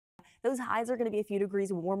Those highs are going to be a few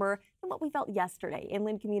degrees warmer than what we felt yesterday.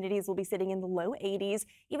 Inland communities will be sitting in the low 80s.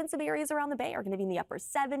 Even some areas around the bay are going to be in the upper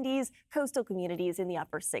 70s. Coastal communities in the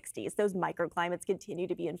upper 60s. Those microclimates continue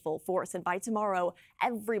to be in full force. And by tomorrow,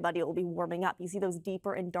 everybody will be warming up. You see those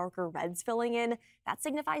deeper and darker reds filling in. That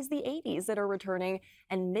signifies the 80s that are returning,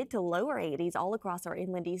 and mid to lower 80s all across our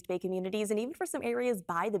inland East Bay communities, and even for some areas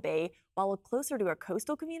by the bay, while closer to our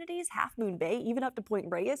coastal communities, Half Moon Bay, even up to Point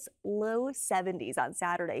Reyes, low 70s on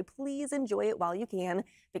Saturday. Please enjoy it while you can,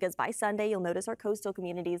 because by Sunday, you'll notice our coastal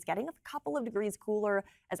communities getting a couple of degrees cooler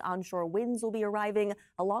as onshore winds will be arriving,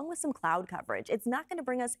 along with some cloud coverage. It's not going to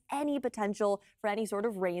bring us any potential for any sort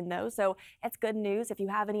of rain, though, so it's good news. If you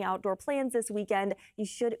have any outdoor plans this weekend, you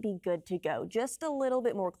should be good to go. Just a little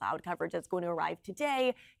bit more cloud coverage that's going to arrive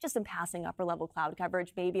today, just some passing upper level cloud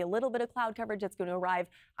coverage, maybe a little bit of cloud coverage that's going to arrive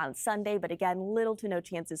on Sunday, but again, little to no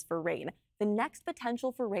chances for rain. The next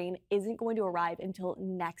potential for rain isn't going to arrive until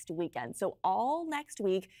next weekend. So all next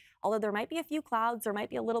week, although there might be a few clouds, there might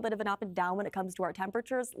be a little bit of an up and down when it comes to our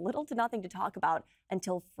temperatures, little to nothing to talk about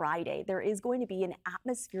until Friday. There is going to be an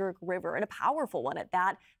atmospheric river, and a powerful one at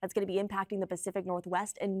that, that's going to be impacting the Pacific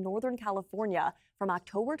Northwest and Northern California from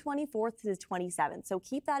October 24th to the 27th. So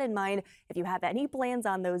keep that in mind if you have any plans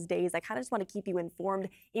on those days. I kind of just want to keep you informed,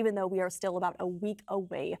 even though we are still about a week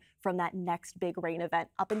away from that next big rain event.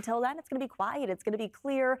 Up until then, it's going to be quiet. It's going to be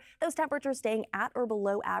clear. Those temperatures staying at or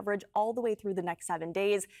below average all the way through the next 7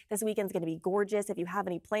 days. This weekend's going to be gorgeous. If you have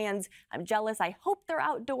any plans, I'm jealous. I hope they're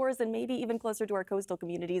outdoors and maybe even closer to our coastal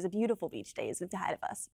communities. A beautiful beach day is ahead of us.